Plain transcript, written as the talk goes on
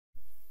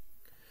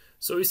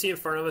So what we see in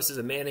front of us is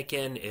a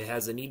mannequin. It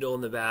has a needle in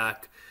the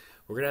back.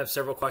 We're going to have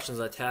several questions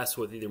on the test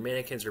with either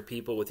mannequins or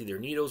people with either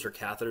needles or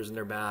catheters in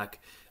their back.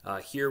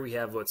 Here we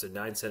have what's a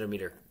 9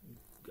 centimeter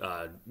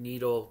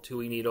needle,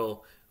 two-way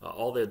needle.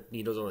 All the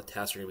needles on the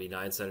test are going to be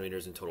 9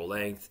 centimeters in total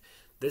length.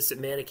 This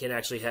mannequin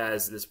actually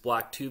has this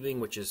black tubing,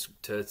 which is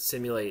to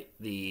simulate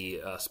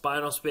the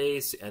spinal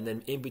space, and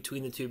then in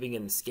between the tubing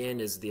and the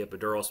skin is the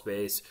epidural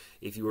space.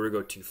 If you were to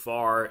go too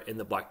far and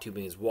the black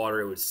tubing is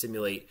water, it would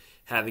simulate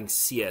having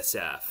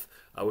CSF,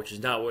 which is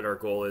not what our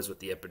goal is with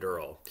the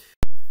epidural.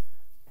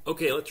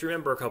 Okay, let's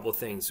remember a couple of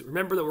things.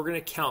 Remember that we're going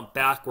to count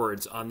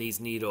backwards on these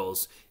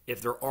needles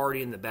if they're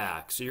already in the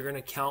back. So you're going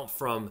to count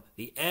from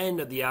the end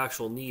of the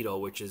actual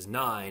needle, which is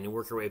 9, and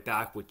work your way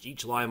back with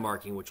each line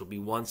marking, which will be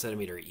 1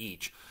 centimeter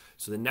each.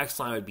 So the next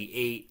line would be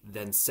 8,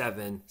 then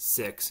 7,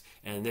 6,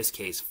 and in this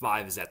case,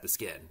 5 is at the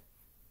skin.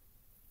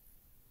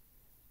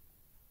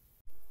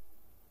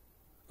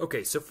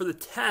 Okay, so for the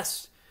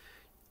test,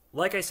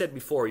 like I said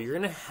before, you're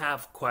going to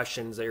have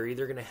questions that are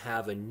either going to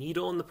have a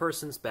needle in the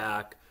person's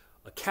back,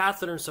 a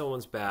catheter in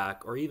someone's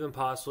back, or even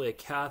possibly a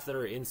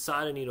catheter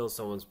inside a needle in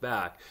someone's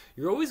back.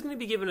 You're always going to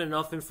be given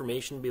enough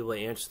information to be able to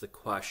answer the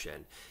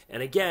question.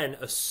 And again,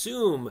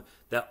 assume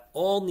that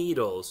all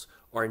needles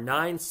are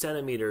 9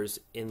 centimeters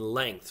in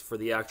length for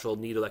the actual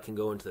needle that can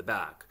go into the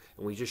back.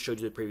 And we just showed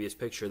you the previous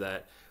picture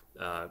that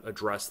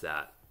addressed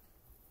that.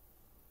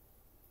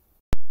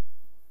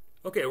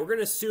 Okay, we're going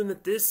to assume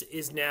that this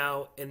is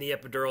now in the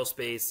epidural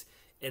space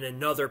in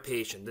another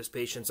patient. This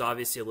patient's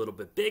obviously a little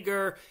bit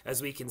bigger.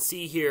 As we can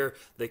see here,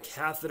 the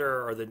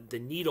catheter or the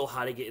needle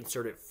had to get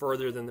inserted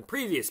further than the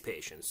previous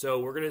patient. So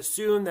we're going to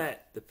assume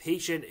that the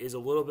patient is a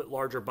little bit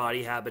larger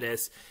body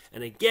habitus.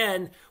 And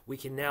again, we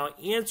can now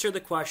answer the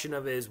question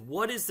of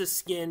what is the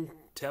skin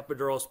to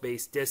epidural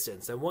space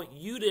distance? I want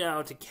you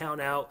now to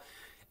count out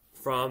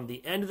from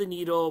the end of the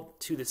needle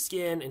to the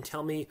skin and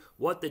tell me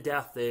what the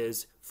depth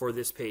is for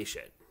this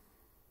patient.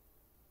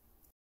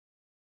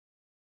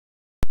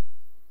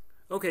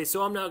 Okay,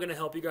 so I'm now going to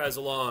help you guys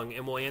along,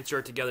 and we'll answer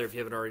it together if you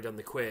haven't already done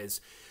the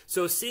quiz.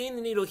 So seeing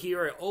the needle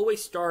here, I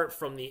always start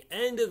from the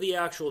end of the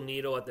actual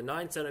needle at the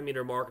 9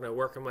 centimeter mark, and I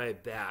work on my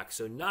back.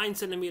 So 9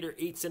 centimeter,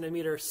 8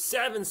 centimeter,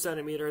 7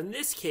 centimeter. In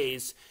this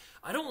case,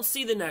 I don't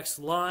see the next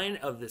line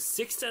of the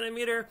 6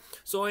 centimeter,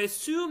 so I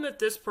assume that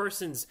this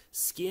person's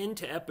skin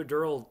to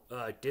epidural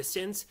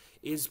distance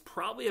is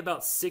probably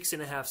about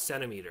 6.5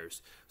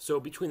 centimeters. So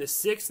between the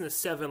 6 and the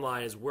 7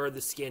 line is where the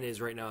skin is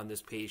right now in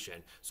this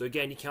patient. So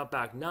again, you count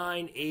back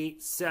 9,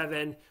 8,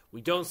 7.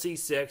 We don't see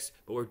 6,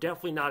 but we're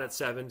definitely not at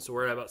 7, so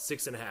we're at about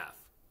 6.5.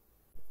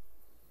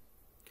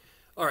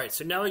 All right,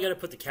 so now we got to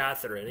put the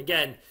catheter in.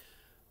 Again,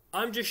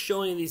 I'm just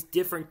showing you these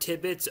different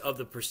tidbits of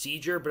the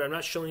procedure, but I'm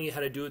not showing you how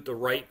to do it the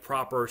right,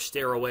 proper,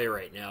 sterile way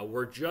right now.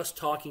 We're just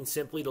talking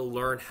simply to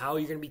learn how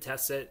you're going to be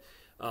tested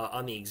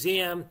on the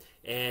exam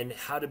and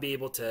how to be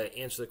able to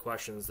answer the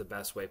questions the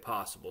best way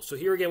possible. So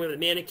here again, we have the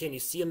mannequin. You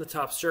see on the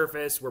top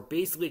surface, we're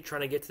basically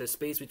trying to get to the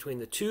space between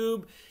the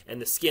tube and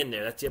the skin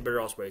there. That's the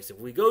epidural space. If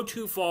we go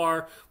too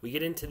far, we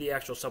get into the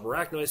actual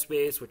subarachnoid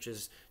space, which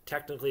is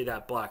technically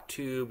that black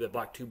tube. That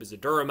black tube is a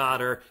dura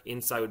mater.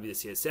 Inside would be the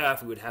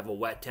CSF. We would have a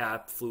wet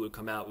tap. Fluid would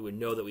come out. We would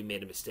know that we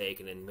made a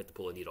mistake, and then we have to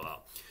pull the needle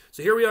out.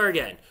 So here we are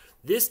again.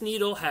 This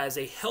needle has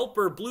a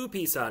helper blue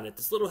piece on it.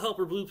 This little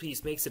helper blue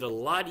piece makes it a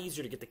lot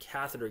easier to get the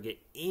catheter to get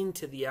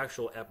into the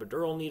actual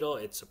epidural needle.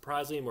 It's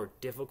surprisingly more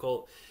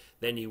difficult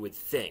than you would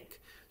think.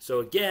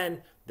 So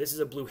again, this is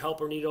a blue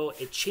helper needle.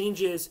 It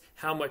changes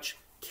how much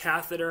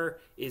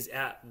catheter is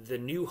at the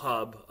new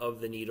hub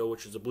of the needle,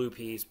 which is a blue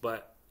piece.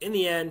 But in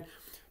the end,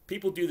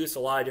 people do this a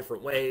lot of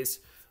different ways.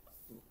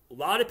 A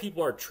lot of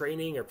people are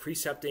training or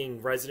precepting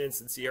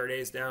residents and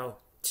CRNAs now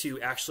to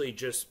actually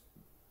just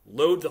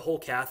load the whole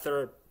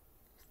catheter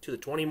to the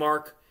 20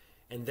 mark,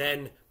 and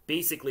then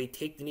basically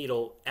take the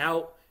needle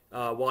out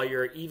while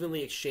you're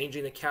evenly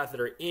exchanging the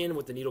catheter in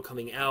with the needle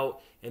coming out,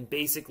 and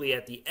basically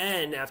at the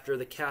end, after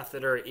the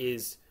catheter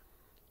is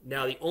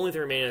now the only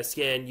thing remaining on the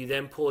skin, you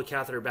then pull the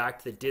catheter back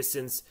to the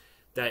distance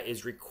that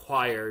is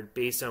required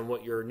based on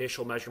what your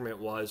initial measurement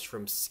was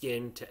from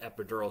skin to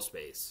epidural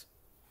space.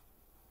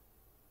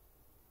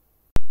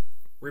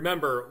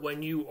 Remember,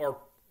 when you are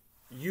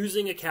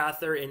using a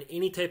catheter in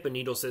any type of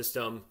needle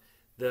system,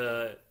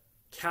 the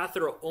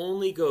catheter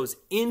only goes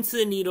into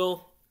the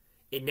needle.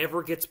 It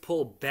never gets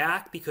pulled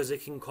back because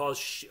it can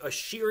cause a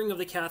shearing of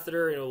the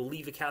catheter, and it will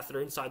leave the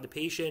catheter inside the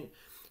patient.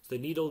 So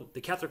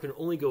the catheter can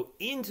only go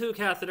into a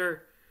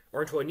catheter,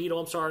 or into a needle,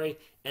 I'm sorry,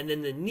 and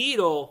then the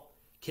needle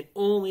can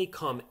only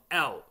come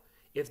out.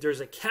 If there's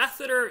a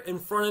catheter in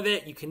front of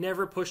it, you can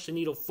never push the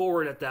needle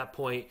forward at that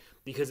point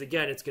because,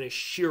 again, it's going to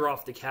shear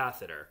off the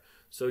catheter.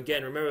 So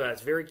again, remember that.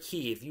 It's very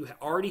key. If you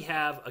already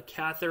have a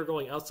catheter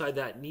going outside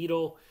that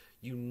needle,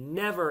 you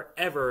never,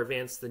 ever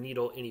advance the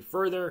needle any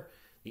further.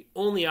 The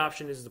only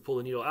option is to pull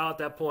the needle out at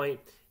that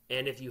point.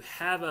 And if you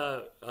have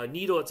a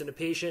needle that's in a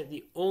patient,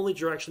 the only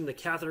direction the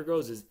catheter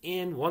goes is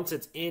in. Once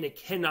it's in, it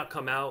cannot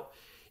come out.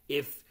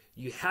 If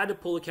you had to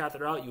pull the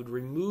catheter out, you would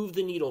remove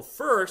the needle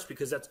first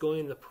because that's going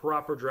in the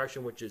proper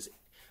direction, which is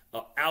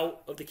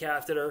out of the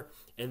catheter,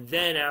 and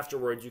then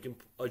afterwards you can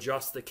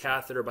adjust the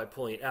catheter by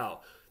pulling it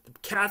out. The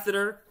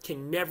catheter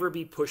can never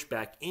be pushed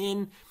back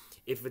in.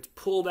 If it's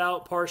pulled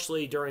out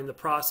partially during the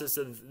process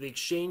of the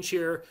exchange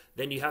here,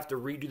 then you have to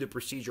redo the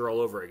procedure all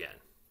over again.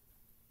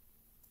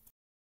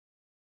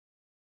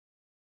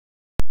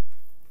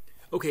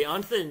 Okay,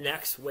 on to the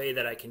next way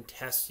that I can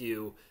test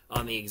you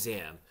on the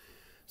exam.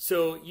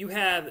 So you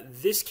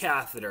have this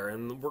catheter,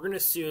 and we're going to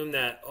assume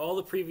that all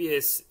the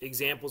previous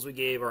examples we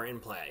gave are in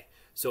play.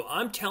 So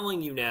I'm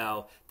telling you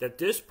now that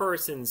this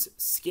person's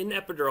skin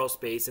epidural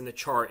space in the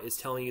chart is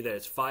telling you that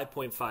it's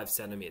 5.5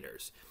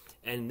 centimeters.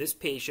 And this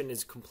patient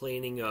is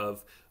complaining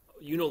of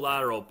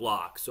unilateral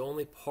block, so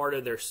only part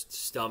of their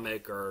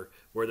stomach or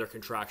where their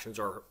contractions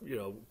are,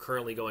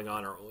 currently going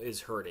on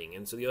is hurting,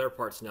 and so the other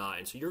part's not.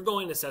 And so you're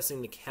going and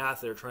assessing the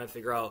catheter, trying to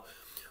figure out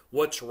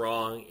what's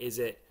wrong. Is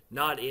it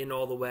not in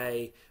all the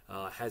way?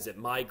 Has it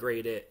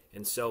migrated?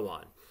 And so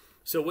on.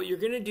 So what you're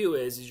going to do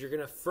is you're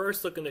going to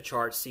first look in the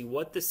chart, see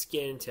what the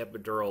skin to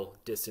epidural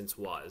distance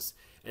was,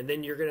 and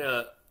then you're going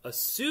to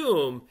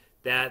assume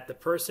that the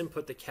person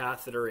put the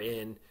catheter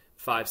in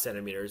 5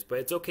 centimeters, but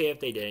it's okay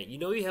if they didn't.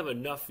 You have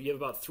enough, you have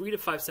about 3 to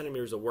 5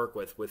 centimeters to work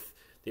with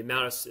the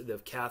amount of the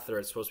catheter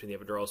that's supposed to be in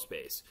the epidural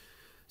space.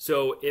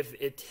 So if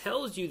it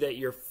tells you that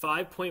you're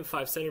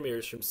 5.5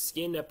 centimeters from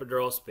skin to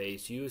epidural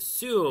space, you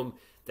assume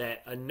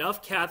that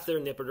enough catheter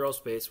in the epidural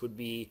space would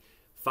be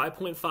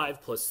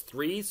 5.5 plus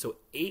 3, so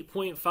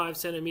 8.5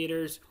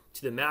 centimeters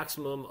to the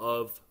maximum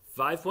of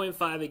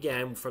 5.5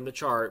 again from the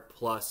chart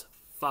plus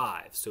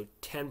 5, so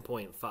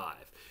 10.5.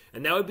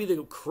 And that would be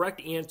the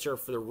correct answer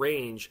for the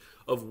range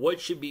of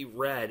what should be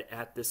read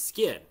at the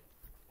skin.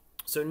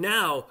 So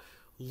now,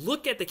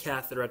 look at the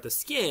catheter at the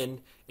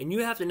skin, and you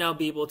have to now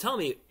be able to tell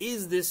me,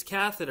 is this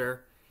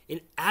catheter in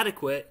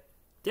adequate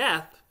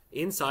depth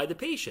inside the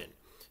patient?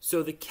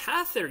 So the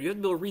catheter, you have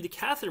to be able to read the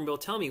catheter and be able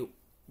to tell me,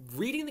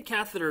 reading the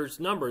catheter's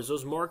numbers,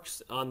 those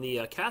marks on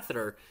the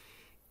catheter,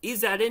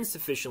 is that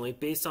insufficiently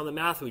based on the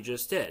math we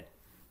just did?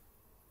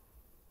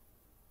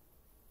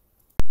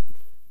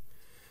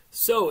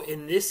 So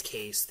in this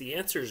case, the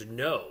answer is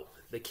no.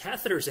 The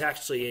catheter is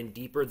actually in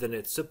deeper than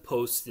it's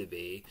supposed to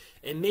be,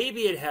 and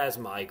maybe it has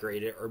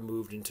migrated or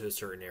moved into a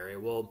certain area.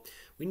 Well,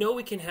 we know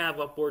we can have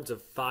upwards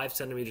of 5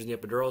 centimeters in the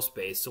epidural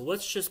space, so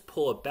let's just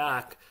pull it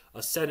back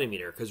a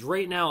centimeter, because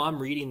right now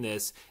I'm reading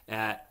this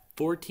at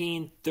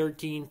 14,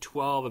 13,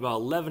 12, about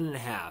 11 and a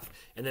half.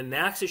 And the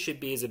max it should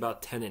be is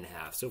about 10 and a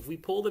half. So if we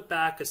pulled it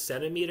back a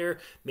centimeter,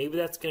 maybe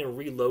that's going to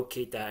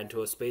relocate that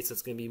into a space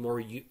that's going to be more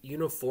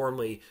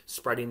uniformly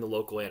spreading the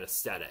local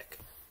anesthetic.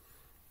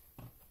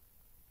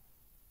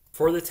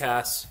 For the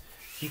test,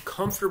 be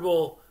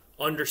comfortable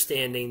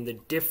understanding the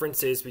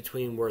differences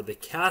between where the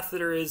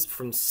catheter is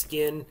from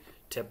skin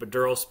to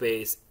epidural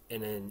space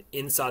and then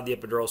inside the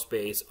epidural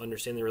space.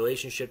 Understand the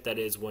relationship that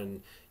is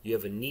when you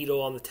have a needle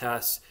on the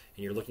test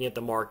and you're looking at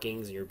the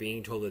markings and you're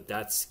being told that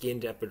that's skin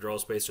to epidural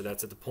space, or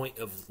that's at the point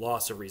of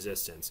loss of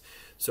resistance.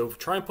 So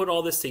try and put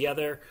all this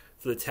together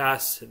for the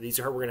test. These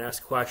are how we're going to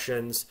ask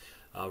questions.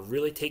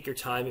 Really take your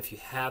time if you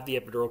have the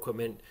epidural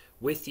equipment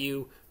with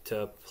you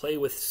to play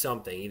with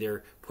something,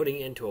 either putting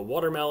it into a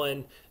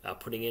watermelon,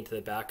 putting it into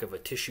the back of a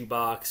tissue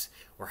box,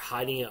 or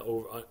hiding it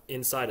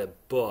inside a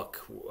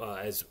book,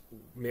 as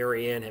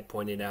Marianne had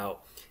pointed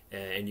out.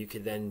 And you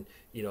could then,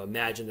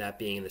 imagine that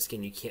being in the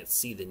skin. You can't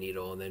see the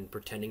needle, and then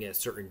pretending at a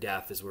certain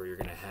depth is where you're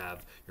going to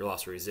have your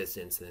loss of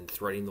resistance, and then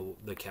threading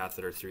the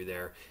catheter through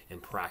there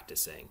and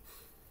practicing.